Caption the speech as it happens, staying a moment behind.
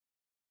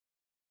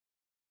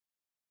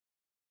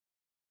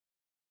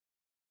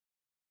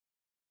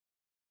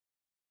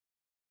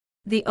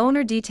The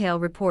owner detail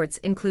reports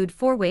include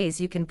 4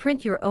 ways you can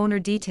print your owner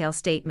detail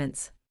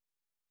statements.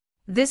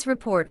 This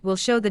report will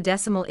show the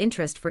decimal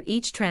interest for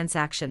each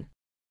transaction.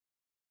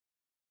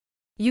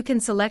 You can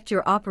select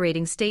your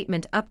operating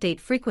statement update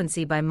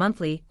frequency by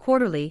monthly,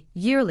 quarterly,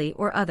 yearly,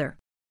 or other.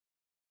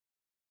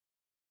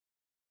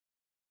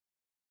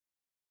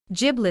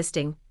 GIB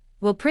listing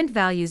will print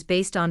values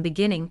based on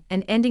beginning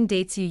and ending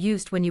dates you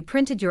used when you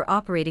printed your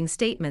operating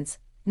statements,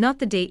 not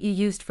the date you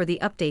used for the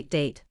update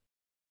date.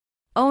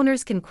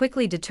 Owners can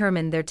quickly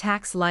determine their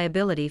tax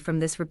liability from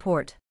this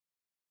report.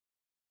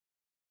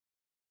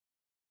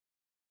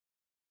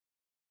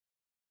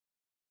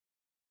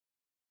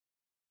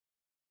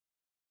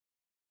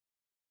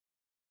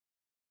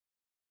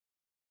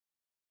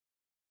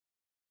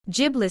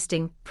 GIB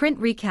listing print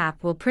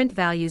recap will print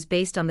values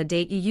based on the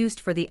date you used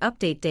for the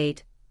update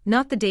date,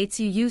 not the dates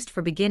you used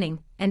for beginning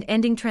and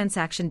ending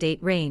transaction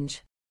date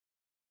range.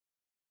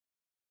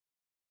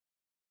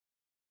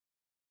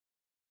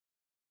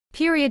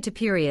 Period to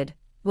period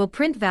will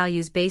print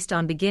values based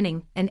on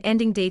beginning and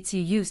ending dates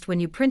you used when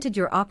you printed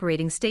your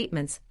operating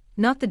statements,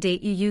 not the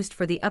date you used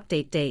for the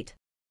update date.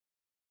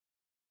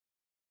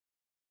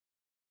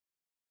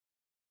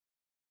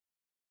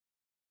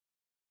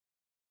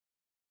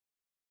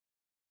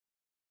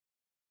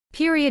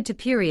 Period to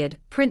period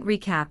print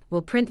recap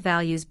will print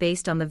values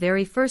based on the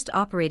very first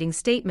operating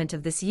statement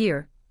of this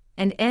year,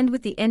 and end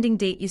with the ending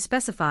date you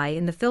specify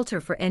in the filter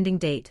for ending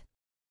date.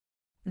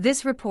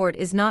 This report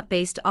is not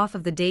based off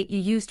of the date you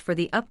used for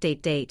the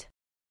update date.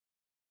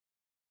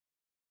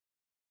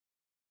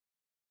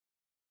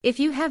 If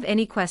you have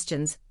any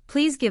questions,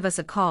 please give us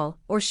a call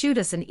or shoot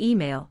us an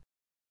email.